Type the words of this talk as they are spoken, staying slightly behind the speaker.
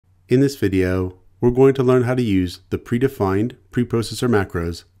In this video, we're going to learn how to use the predefined preprocessor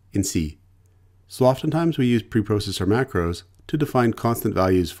macros in C. So oftentimes we use preprocessor macros to define constant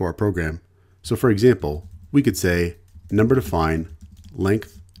values for a program. So for example, we could say number define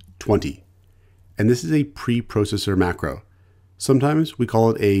length 20. And this is a preprocessor macro. Sometimes we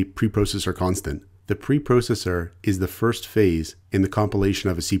call it a preprocessor constant. The preprocessor is the first phase in the compilation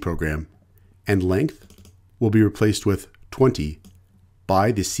of a C program, and length will be replaced with 20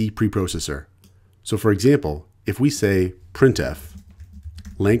 by the C preprocessor. So for example, if we say printf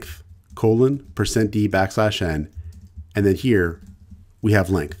length $d\n, and then here we have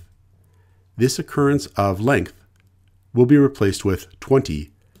length, this occurrence of length will be replaced with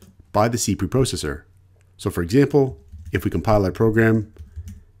 20 by the C preprocessor. So for example, if we compile our program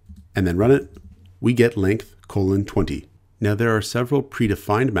and then run it, we get length $20. Now there are several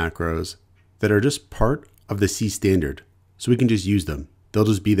predefined macros that are just part of the C standard, so we can just use them. They'll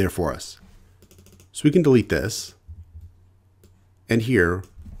just be there for us. So we can delete this, and here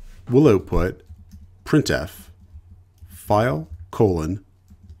we'll output printf file %s\n,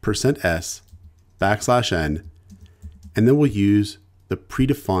 and then we'll use the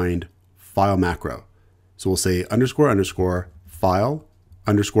predefined file macro. So we'll say __file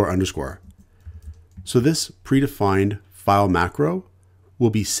 __. So this predefined file macro will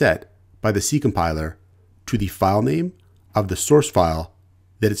be set by the C compiler to the file name of the source file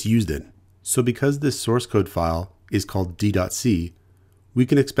that it's used in. So because this source code file is called d.c, we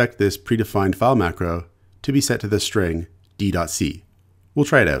can expect this predefined file macro to be set to the string d.c. We'll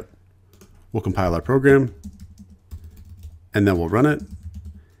try it out. We'll compile our program, and then we'll run it,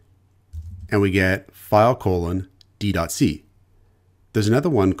 and we get file :d.c. There's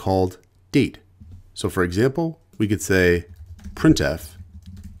another one called date. So for example, we could say printf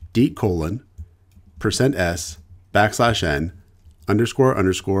date : %s\n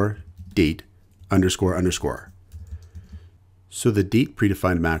 __date __. So the date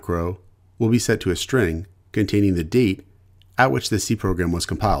predefined macro will be set to a string containing the date at which the C program was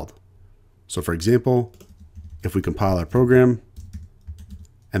compiled. So for example, if we compile our program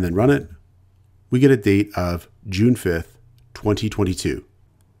and then run it, we get a date of June 5th, 2022.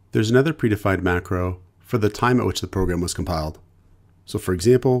 There's another predefined macro for the time at which the program was compiled. So for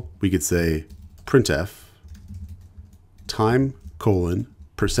example, we could say printf time : %s\n,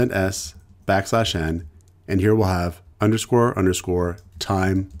 and here we'll have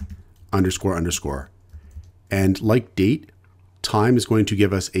 __time __. And like date, time is going to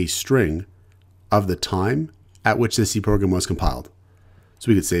give us a string of the time at which the C program was compiled. So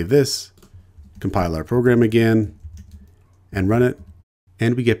we could save this, compile our program again, and run it,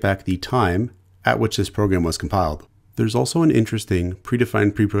 and we get back the time at which this program was compiled. There's also an interesting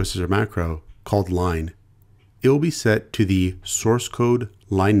predefined preprocessor macro called line. It will be set to the source code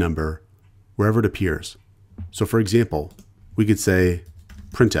line number wherever it appears. So for example, we could say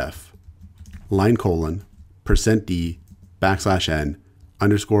printf line : %d \n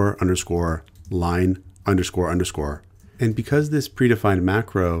 __line __. And because this predefined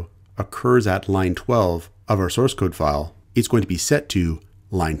macro occurs at line 12 of our source code file, it's going to be set to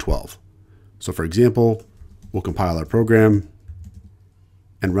line 12. So for example, we'll compile our program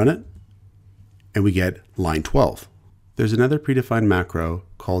and run it, and we get line 12. There's another predefined macro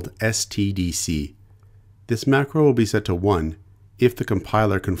called stdc. This macro will be set to 1 if the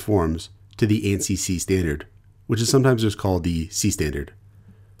compiler conforms to the ANSI C standard, which is sometimes just called the C standard.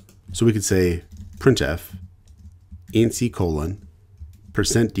 So we could say printf ANSI :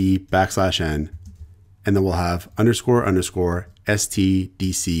 %d \n, and then we'll have __stdc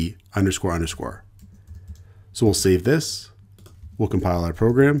 __. So we'll save this, we'll compile our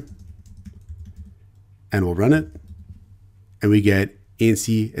program, and we'll run it, and we get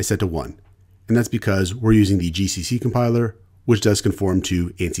ANSI is set to 1. And that's because we're using the GCC compiler, which does conform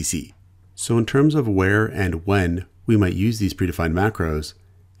to ANSI C. So in terms of where and when we might use these predefined macros,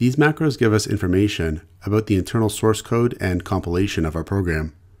 these macros give us information about the internal source code and compilation of our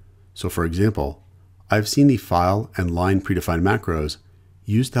program. So for example, I've seen the file and line predefined macros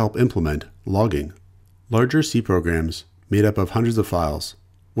used to help implement logging. Larger C programs made up of hundreds of files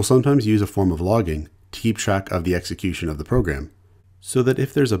will sometimes use a form of logging to keep track of the execution of the program, so that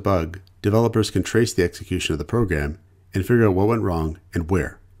if there's a bug, developers can trace the execution of the program and figure out what went wrong and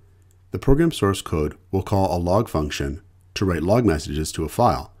where. The program source code will call a log function to write log messages to a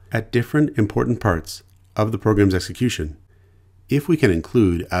file at different important parts of the program's execution. If we can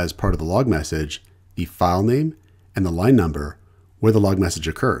include as part of the log message the file name and the line number where the log message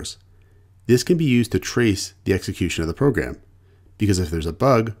occurs, this can be used to trace the execution of the program, because if there's a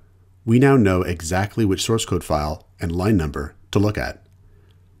bug, we now know exactly which source code file and line number to look at.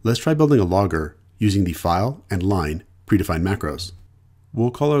 Let's try building a logger using the file and line predefined macros.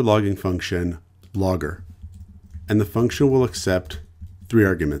 We'll call our logging function logger, and the function will accept 3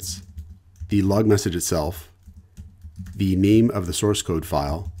 arguments: the log message itself, the name of the source code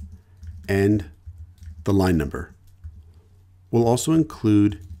file, and the line number. We'll also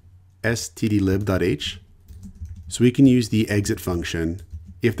include stdlib.h, so we can use the exit function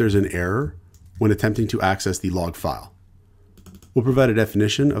if there's an error when attempting to access the log file. We'll provide a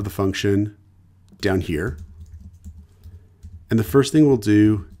definition of the function down here. And the first thing we'll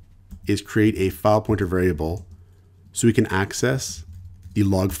do is create a file pointer variable so we can access the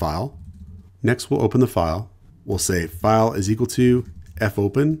log file. Next, we'll open the file. We'll say file is equal to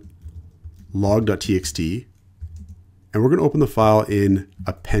fopen log.txt, and we're going to open the file in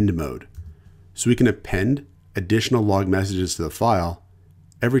append mode so we can append additional log messages to the file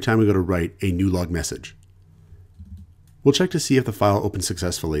every time we go to write a new log message. We'll check to see if the file opens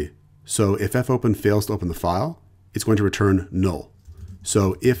successfully. So if fopen fails to open the file, it's going to return null.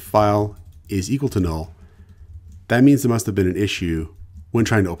 So if file is equal to null, that means there must have been an issue when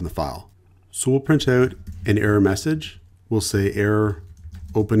trying to open the file. So we'll print out an error message. We'll say error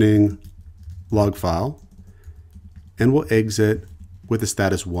opening log file, and we'll exit with the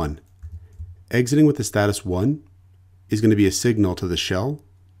status 1. Exiting with the status 1 is going to be a signal to the shell,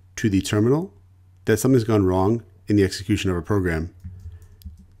 to the terminal, that something's gone wrong in the execution of our program.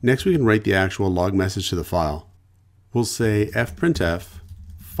 Next, we can write the actual log message to the file. We'll say fprintf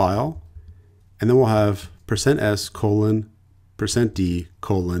file, and then we'll have %s :d:"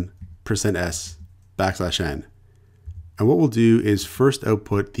 %s\n. And what we'll do is first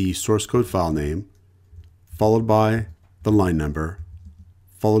output the source code file name, followed by the line number,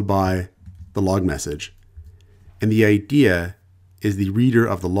 followed by the log message. And the idea is the reader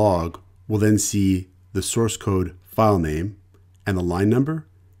of the log will then see the source code file name and the line number,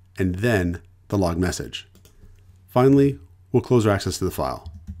 and then the log message. Finally, we'll close our access to the file.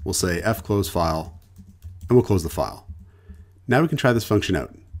 We'll say fclose file, and we'll close the file. Now we can try this function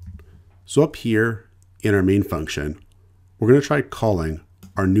out. So up here in our main function, we're going to try calling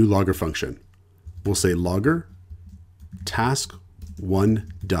our new logger function. We'll say logger task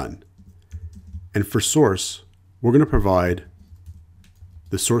 1 done. And for source, we're going to provide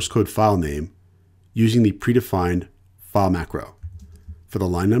the source code file name using the predefined file macro. For the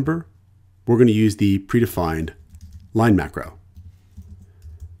line number, we're going to use the predefined line macro.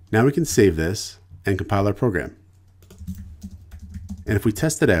 Now we can save this and compile our program. And if we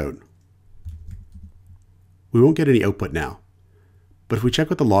test it out, we won't get any output now. But if we check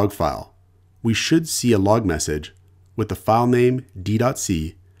with the log file, we should see a log message with the file name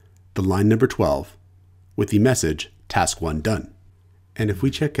d.c, the line number 12, with the message task 1 done. And if we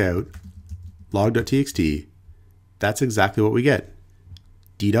check out log.txt, that's exactly what we get.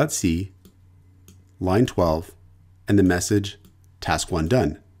 d.c, line 12, and the message task 1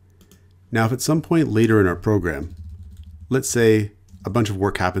 done. Now, if at some point later in our program, let's say a bunch of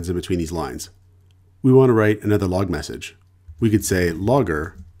work happens in between these lines, we want to write another log message. We could say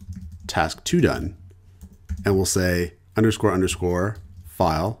logger task 2 done, and we'll say __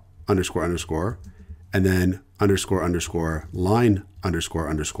 file __, and then __ line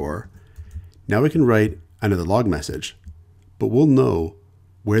 __. Now we can write another log message, but we'll know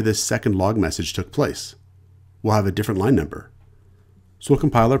where this second log message took place. We'll have a different line number. So we'll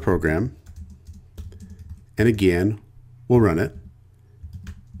compile our program, and again, we'll run it.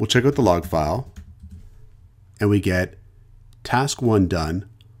 We'll check out the log file, and we get task 1 done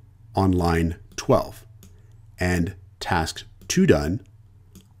on line 12 and task 2 done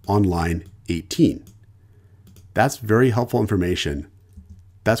on line 18. That's very helpful information.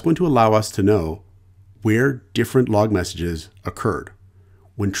 That's going to allow us to know where different log messages occurred.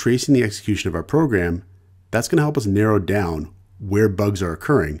 When tracing the execution of our program, that's going to help us narrow down where bugs are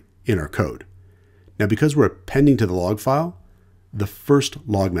occurring in our code. Now, because we're appending to the log file, the first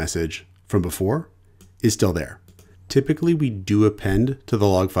log message from before is still there. Typically, we do append to the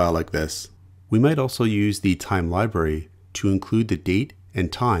log file like this. We might also use the time library to include the date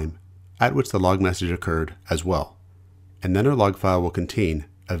and time at which the log message occurred as well. And then our log file will contain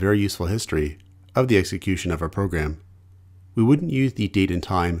a very useful history of the execution of our program. We wouldn't use the date and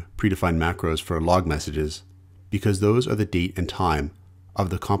time predefined macros for log messages because those are the date and time of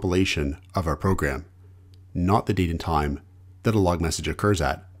the compilation of our program, not the date and time that a log message occurs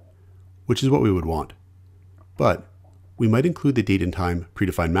at, which is what we would want. But we might include the date and time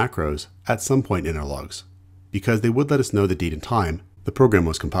predefined macros at some point in our logs, because they would let us know the date and time the program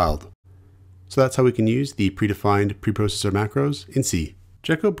was compiled. So that's how we can use the predefined preprocessor macros in C.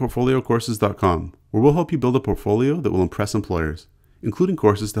 Check out portfoliocourses.com, where we'll help you build a portfolio that will impress employers. including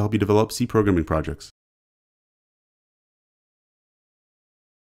courses to help you develop C programming projects.